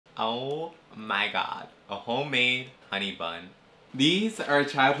Oh my god, a homemade honey bun. These are a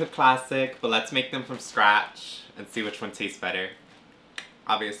childhood classic, but let's make them from scratch and see which one tastes better.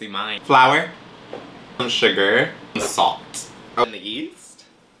 Obviously mine. Flour, some sugar, some salt, and the yeast,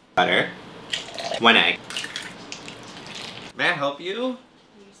 butter, 1 egg. May I help you?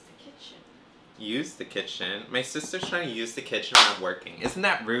 Use the kitchen. Use the kitchen? My sister's trying to use the kitchen when I'm working. Isn't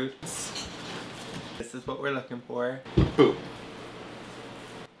that rude? This is what we're looking for. Boom.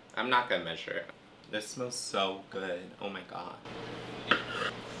 I'm not gonna measure it. This smells so good. Oh my god.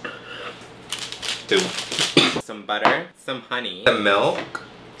 Boom. Some butter, some honey, some milk.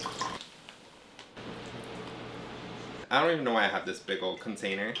 I don't even know why I have this big old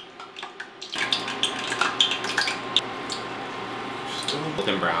container.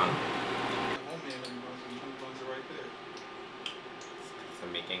 Golden brown. So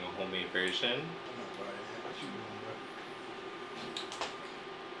I'm making a homemade version.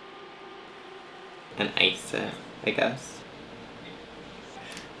 And ice it, I guess.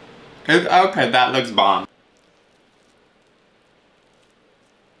 Okay, that looks bomb.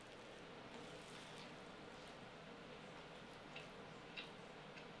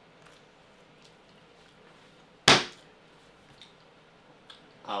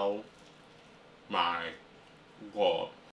 Oh my god.